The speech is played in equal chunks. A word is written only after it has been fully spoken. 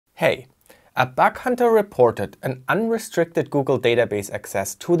Hey, a bug hunter reported an unrestricted Google database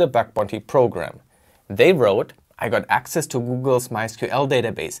access to the bug bounty program. They wrote, "I got access to Google's MySQL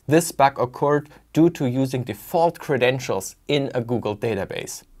database. This bug occurred due to using default credentials in a Google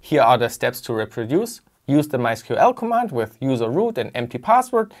database. Here are the steps to reproduce. Use the MySQL command with user root and empty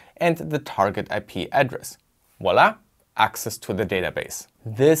password and the target IP address." Voila, access to the database.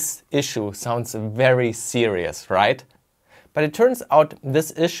 This issue sounds very serious, right? But it turns out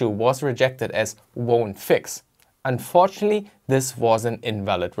this issue was rejected as won't fix. Unfortunately, this was an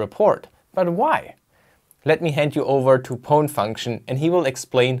invalid report. But why? Let me hand you over to PwnFunction and he will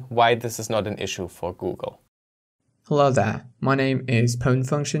explain why this is not an issue for Google. Hello there, my name is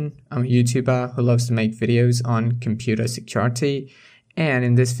PwnFunction. I'm a YouTuber who loves to make videos on computer security. And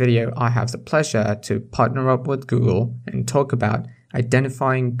in this video, I have the pleasure to partner up with Google and talk about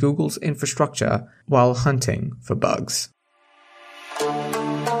identifying Google's infrastructure while hunting for bugs.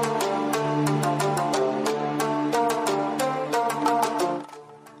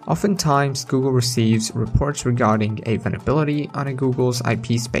 Oftentimes, Google receives reports regarding a vulnerability on a Google's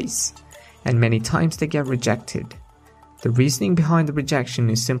IP space, and many times they get rejected. The reasoning behind the rejection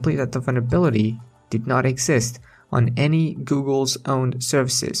is simply that the vulnerability did not exist on any Google's own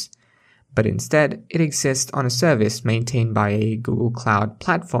services, but instead it exists on a service maintained by a Google Cloud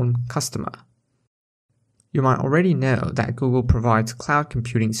Platform customer. You might already know that Google provides cloud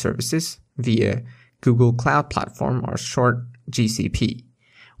computing services via Google Cloud Platform, or short GCP,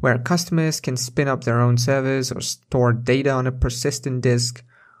 where customers can spin up their own servers or store data on a persistent disk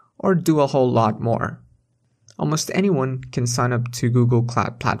or do a whole lot more. Almost anyone can sign up to Google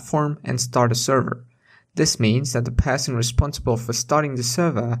Cloud Platform and start a server. This means that the person responsible for starting the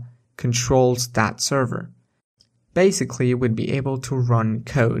server controls that server. Basically, we'd be able to run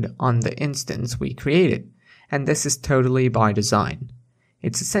code on the instance we created, and this is totally by design.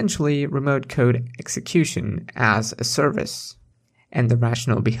 It's essentially remote code execution as a service. And the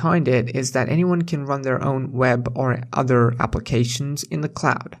rationale behind it is that anyone can run their own web or other applications in the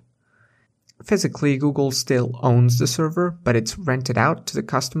cloud. Physically, Google still owns the server, but it's rented out to the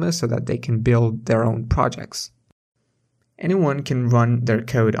customer so that they can build their own projects. Anyone can run their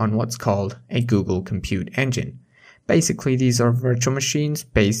code on what's called a Google Compute Engine. Basically, these are virtual machines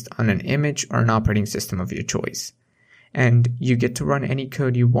based on an image or an operating system of your choice. And you get to run any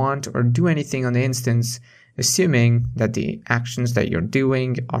code you want or do anything on the instance, assuming that the actions that you're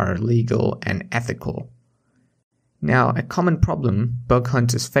doing are legal and ethical. Now, a common problem bug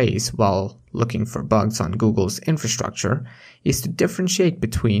hunters face while looking for bugs on Google's infrastructure is to differentiate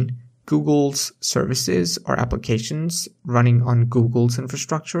between Google's services or applications running on Google's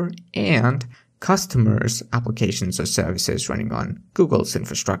infrastructure and customers' applications or services running on Google's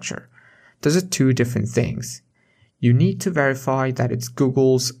infrastructure. Those are two different things. You need to verify that it's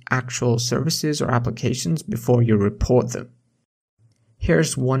Google's actual services or applications before you report them.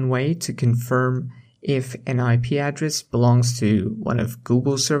 Here's one way to confirm if an IP address belongs to one of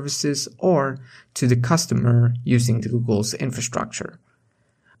Google's services or to the customer using the Google's infrastructure.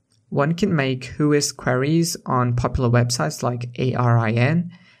 One can make whois queries on popular websites like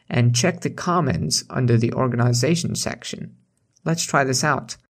ARIN and check the comments under the organization section. Let's try this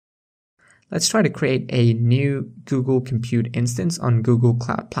out. Let's try to create a new Google Compute instance on Google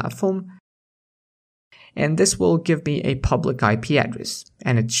Cloud Platform. And this will give me a public IP address,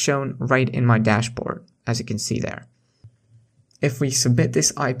 and it's shown right in my dashboard, as you can see there. If we submit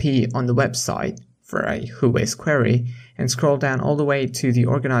this IP on the website for a whois query and scroll down all the way to the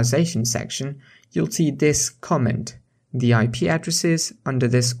organization section, you'll see this comment. The IP addresses under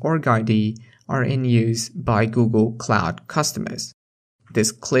this org ID are in use by Google Cloud customers.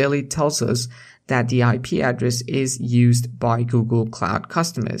 This clearly tells us that the IP address is used by Google Cloud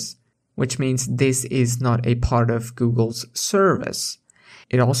customers, which means this is not a part of Google's service.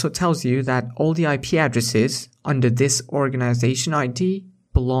 It also tells you that all the IP addresses under this organization ID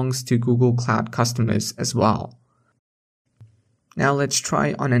belongs to Google Cloud customers as well. Now let's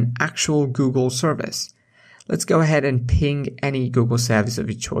try on an actual Google service. Let's go ahead and ping any Google service of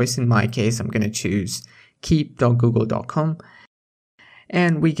your choice. In my case, I'm going to choose keep.google.com.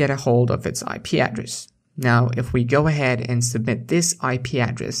 And we get a hold of its IP address. Now, if we go ahead and submit this IP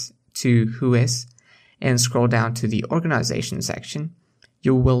address to whois and scroll down to the organization section,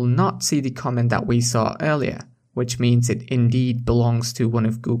 you will not see the comment that we saw earlier, which means it indeed belongs to one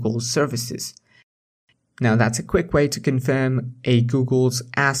of Google's services. Now, that's a quick way to confirm a Google's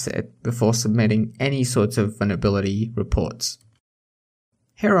asset before submitting any sorts of vulnerability reports.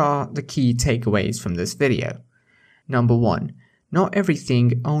 Here are the key takeaways from this video. Number 1. Not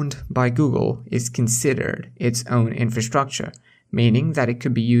everything owned by Google is considered its own infrastructure. meaning that it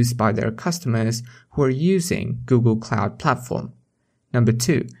could be used by their customers who are using Google Cloud Platform. Number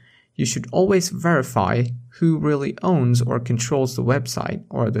 2, you should always verify who really owns or controls the website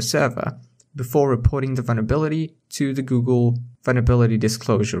or the server before reporting the vulnerability to the Google Vulnerability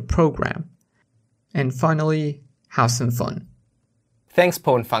Disclosure Program. And finally, have some fun. Thanks,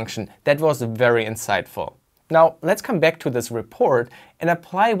 Pwn function. That was very insightful. Now, let's come back to this report and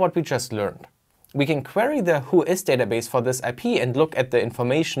apply what we just learned. We can query the whois database for this IP and look at the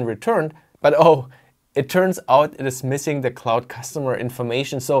information returned, but oh, it turns out it is missing the cloud customer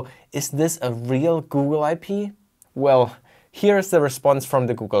information. So is this a real Google IP? Well, here's the response from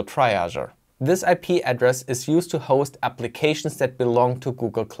the Google triager. This IP address is used to host applications that belong to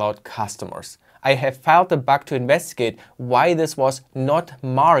Google Cloud customers. I have filed a bug to investigate why this was not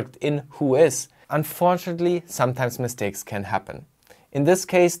marked in whois. Unfortunately, sometimes mistakes can happen. In this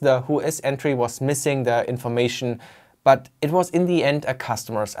case, the whois entry was missing the information, but it was in the end a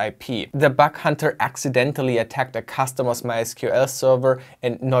customer's IP. The bug hunter accidentally attacked a customer's MySQL server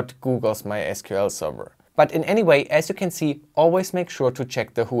and not Google's MySQL server. But in any way, as you can see, always make sure to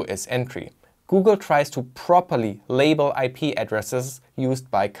check the whois entry. Google tries to properly label IP addresses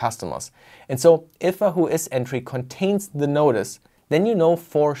used by customers. And so if a whois entry contains the notice, then you know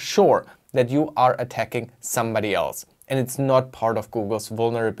for sure that you are attacking somebody else. And it's not part of Google's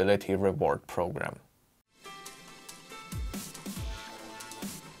vulnerability reward program.